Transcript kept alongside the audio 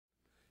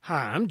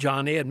Hi, I'm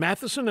John Ed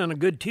Mathison, and a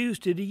good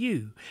Tuesday to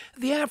you.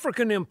 The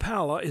African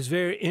impala is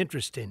very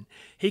interesting.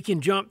 He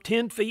can jump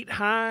 10 feet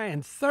high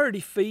and 30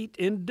 feet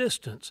in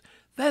distance.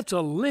 That's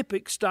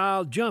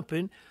Olympic-style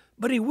jumping,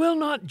 but he will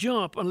not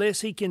jump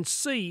unless he can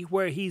see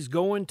where he's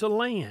going to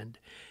land.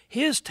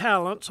 His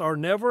talents are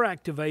never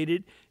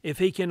activated if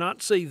he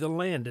cannot see the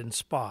landing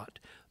spot.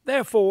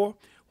 Therefore,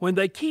 when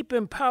they keep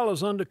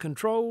impalas under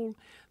control,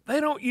 they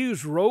don't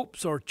use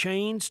ropes or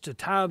chains to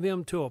tie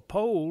them to a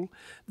pole.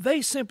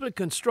 They simply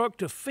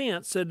construct a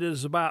fence that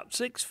is about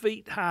 6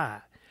 feet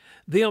high.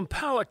 The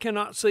impala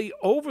cannot see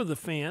over the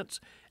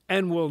fence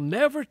and will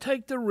never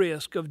take the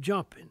risk of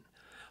jumping.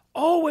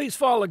 Always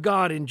follow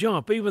God and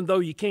jump, even though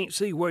you can't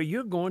see where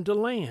you're going to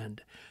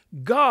land.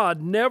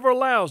 God never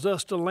allows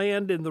us to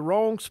land in the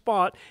wrong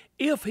spot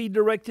if He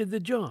directed the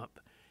jump.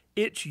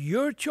 It's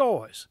your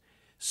choice.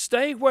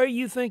 Stay where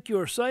you think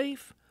you're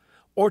safe,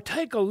 or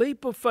take a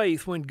leap of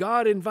faith when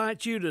God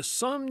invites you to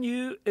some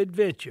new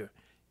adventure.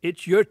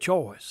 It's your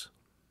choice.